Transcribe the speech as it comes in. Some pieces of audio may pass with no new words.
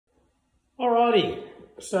Alrighty,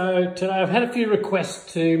 so today I've had a few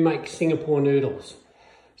requests to make Singapore noodles.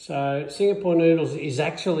 So Singapore noodles is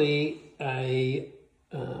actually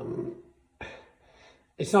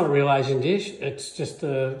it's not a real Asian dish, it's just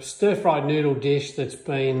a stir-fried noodle dish that's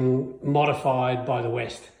been modified by the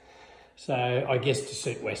West. So I guess to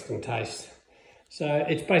suit Western taste. So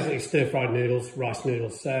it's basically stir-fried noodles, rice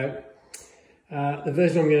noodles. So the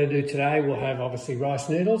version I'm going to do today will have obviously rice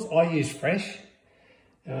noodles. I use fresh.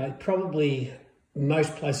 Probably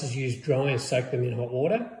most places use dry and soak them in hot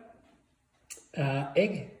water.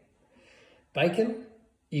 Egg, bacon,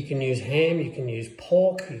 you can use ham, you can use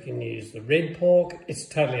pork, you can use the red pork, it's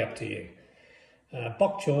totally up to you.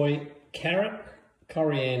 Bok choy, carrot,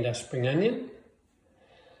 coriander, spring onion,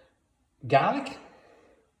 garlic,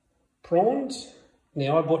 prawns.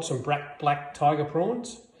 Now I bought some black tiger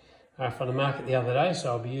prawns from the market the other day,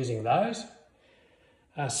 so I'll be using those.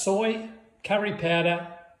 Soy, curry powder,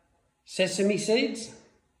 sesame seeds,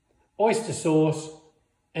 oyster sauce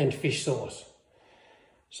and fish sauce.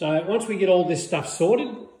 So once we get all this stuff sorted,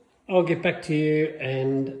 I'll get back to you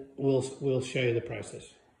and we'll show you the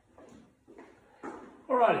process.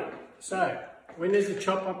 Alrighty, so we need to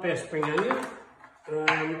chop up our spring onion,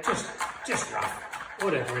 just rough,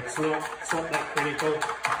 whatever, it's not that critical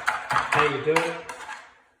how you do it.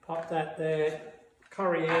 Pop that there,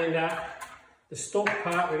 coriander. The stalk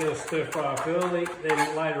part we're going to stir fry up early,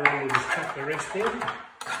 then later on we'll just chuck the rest in.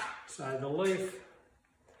 So the leaf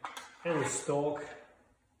and the stalk,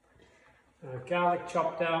 garlic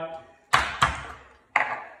chopped up.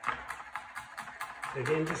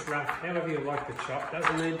 Again, just rough, however you like to chop,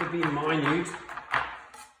 doesn't need to be minute.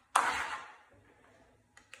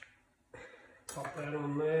 Pop that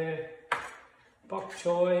on there. Bok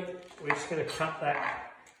choy, we're just going to cut that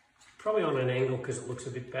probably on an angle because it looks a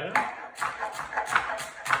bit better.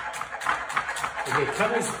 Again,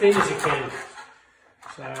 cut as thin as you can.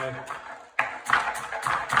 So,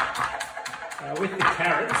 with the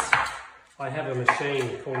carrots, I have a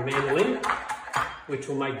machine called mandolin, which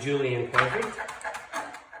will make julienne perfect.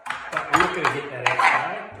 But I'm not going to get that out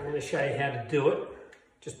today. I'm going to show you how to do it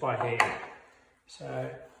just by hand. So,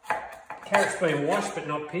 carrots being washed but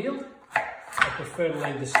not peeled. I prefer to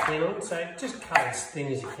leave the skin on, so just cut as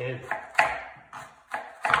thin as you can.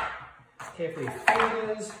 Carefully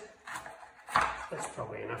fingers. That's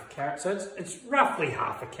probably enough carrot. So it's roughly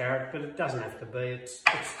half a carrot, but it doesn't have to be. It's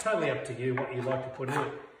totally up to you what you like to put in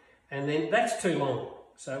it. And then that's too long.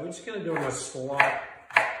 So we're just going to do them a slight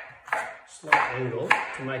angle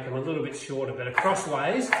to make them a little bit shorter, but a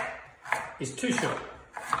crossways is too short.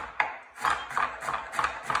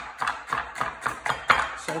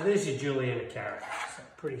 So there's your julienne carrot. So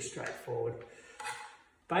pretty straightforward.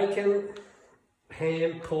 Bacon,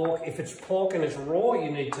 ham, pork. If it's pork and it's raw,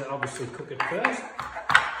 you need to obviously cook it first.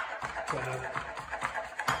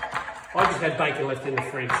 I just had bacon left in the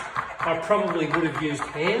fridge. I probably would have used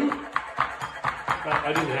ham, but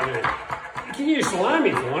I didn't have any. You can use salami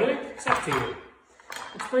if you want to. It's up to you.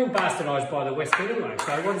 It's been bastardised by the West anyway,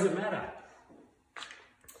 so what does it matter?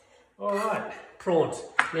 All right, prawns.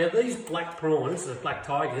 Now these black prawns, the black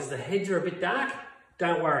tigers, the heads are a bit dark.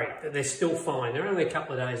 Don't worry, they're still fine. They're only a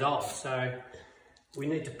couple of days old, so we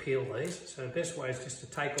need to peel these. So the best way is just to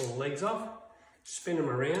take all the legs off, spin them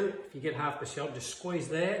around. If you get half the shell, just squeeze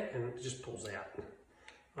there and it just pulls out.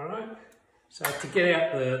 All right, so to get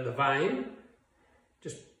out the vein,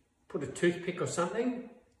 just put a toothpick or something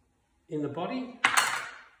in the body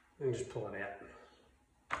and just pull it out.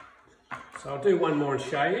 So I'll do one more and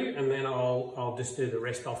show you, and then I'll just do the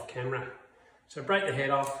rest off camera. So break the head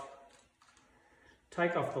off,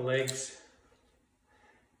 take off the legs,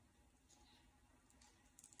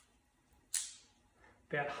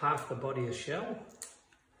 about half the body of shell,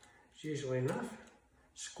 it's usually enough.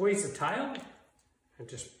 Squeeze the tail, it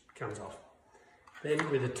just comes off. Then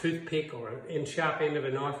with a toothpick or an sharp end of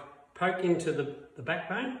a knife, poke into the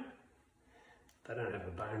backbone. They don't have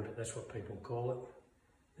a bone, but that's what people call it.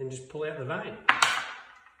 Then just pull out the vein.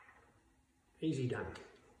 Easy done.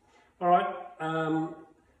 All right, and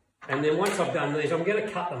then once I've done these, I'm going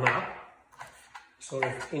to cut them up sort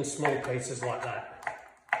of in small pieces like that.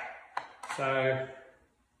 So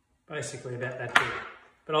basically about that big.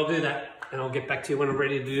 But I'll do that and I'll get back to you when I'm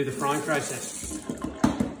ready to do the frying process.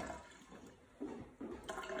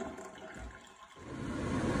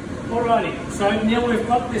 Alrighty, so now we've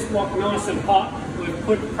got this wok nice and hot. We've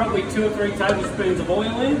put probably 2 or 3 tablespoons of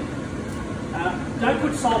oil in. Don't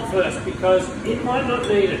put salt first because it might not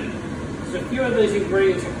need it. So a few of these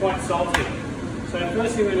ingredients are quite salty. So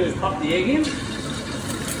first thing we're going to do is pop the egg in.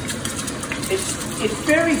 It's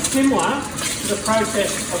very similar to the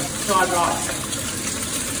process of fried rice.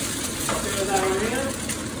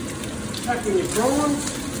 Chuck in your prawns.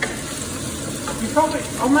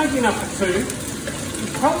 I'm making up for 2. You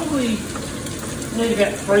probably need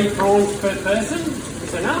about 3 prawns per person.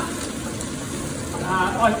 It's enough.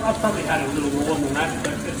 I've probably had a little more than that,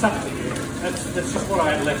 but it's up to you. That's just what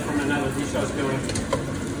I had left from another dish I was doing.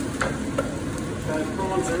 So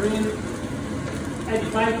prawns are in. Add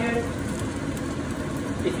your bacon.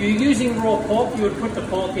 If you're using raw pork, you would put the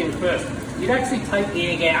pork in first. You'd actually take the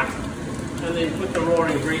egg out and then put the raw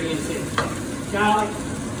ingredients in. Garlic.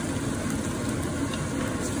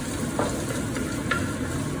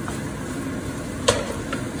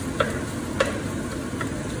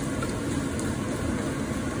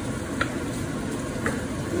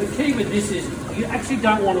 And the key with this is you actually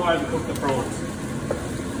don't want to overcook the prawns.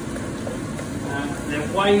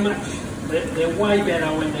 They're way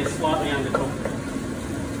better when they're slightly undercooked.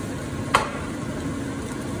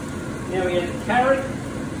 Now we add the carrot.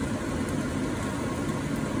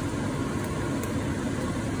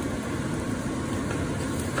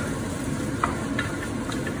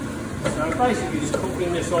 So basically just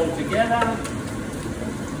cooking this all together.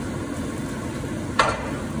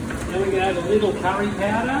 Then we can add a little curry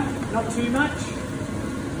powder, not too much.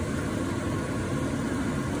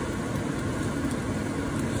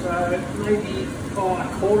 So maybe by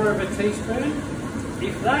 1/4 of a teaspoon,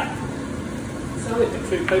 if that. It's only for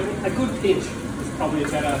 2 people. A good pinch is probably a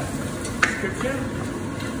better description.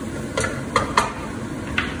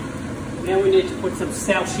 Now we need to put some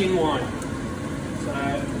Shaoxing wine. So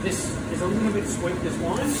this is a little bit sweet, this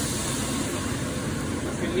wine.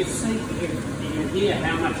 But you can hear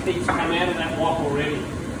how much heat's come out of that wok already.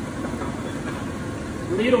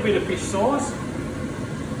 A little bit of fish sauce.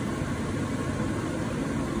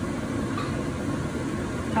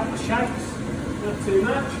 Couple of shakes, not too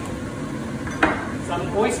much. Some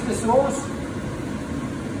oyster sauce.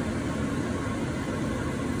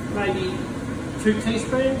 Maybe 2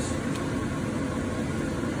 teaspoons.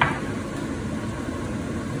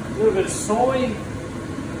 A little bit of soy,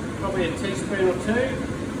 probably a teaspoon or 2.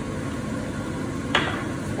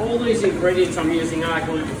 All these ingredients I'm using are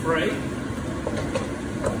gluten-free.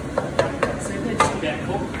 So they're just about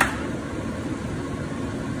cooked.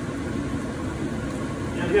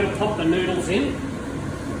 Now I'm going to pop the noodles in.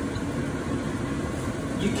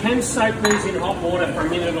 You can soak these in hot water for a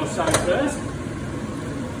minute or so first,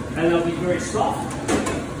 and they'll be very soft.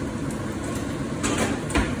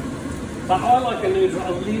 But I like the noodles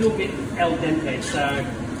a little bit al dente, so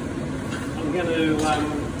I'm going to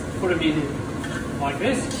put them in like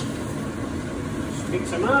this. Just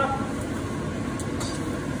mix them up.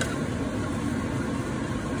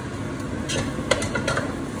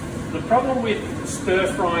 The problem with stir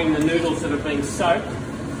frying the noodles that have been soaked,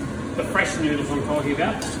 the fresh noodles I'm talking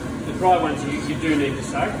about, the dry ones you do need to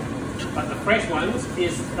soak, but the fresh ones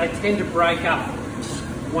is they tend to break up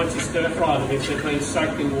once you stir fry them if they've been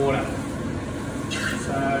soaked in water.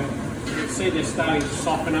 So you can see they're starting to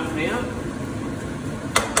soften up now.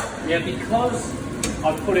 Now because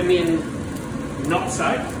I've put them in not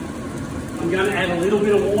soaked, I'm going to add a little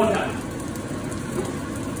bit of water.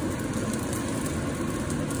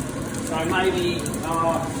 So maybe, I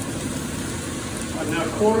don't know,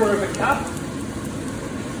 1/4 of a cup.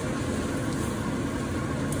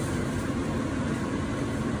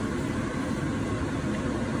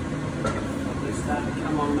 They start to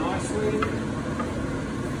come on nicely.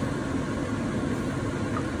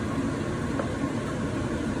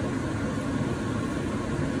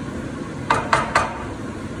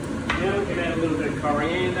 Now we can add a little bit of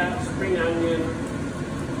coriander, spring onion,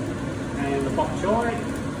 and the bok choy.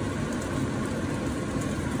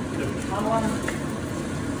 Colour.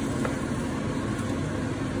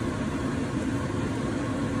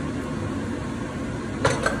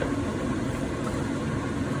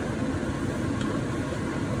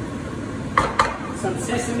 Some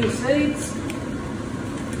sesame seeds.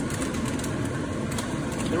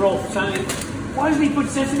 They're all saying, why doesn't he put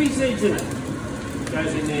sesame seeds in it?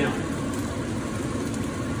 Goes in now.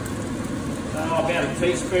 So about a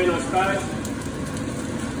teaspoon, I suppose.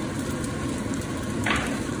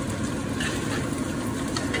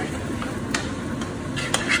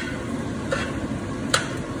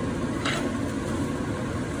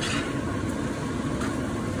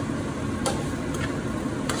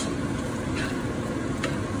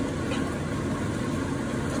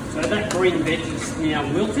 So that green veg is now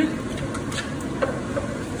wilted.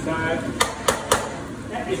 So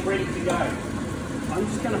that is ready to go. I'm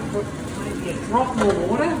just going to put maybe a drop more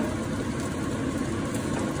water.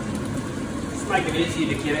 Just make it easier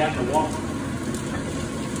to get out the wok.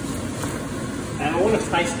 And I want to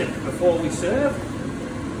taste it before we serve,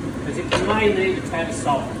 because it may need a tad of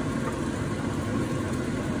salt.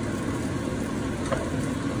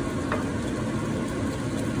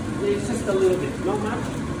 It's just a little bit, not much.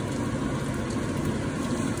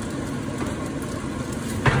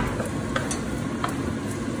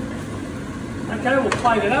 Okay, we'll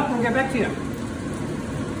plate it up and we'll get back to you.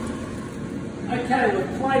 Okay,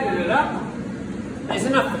 we've plated it up. There's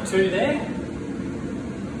enough for two there.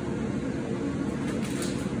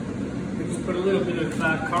 We just put a little bit of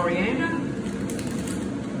coriander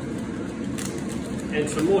and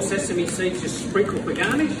some more sesame seeds, just sprinkle for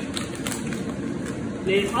garnish.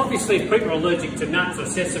 Now, obviously, if people are allergic to nuts or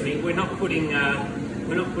sesame, we're not putting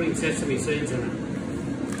sesame seeds in it.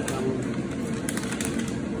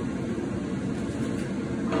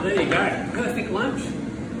 Well, there you go, perfect lunch.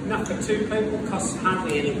 Enough for two people, costs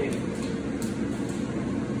hardly anything.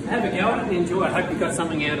 Have a go at it and enjoy. I hope you got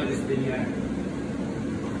something out of this video.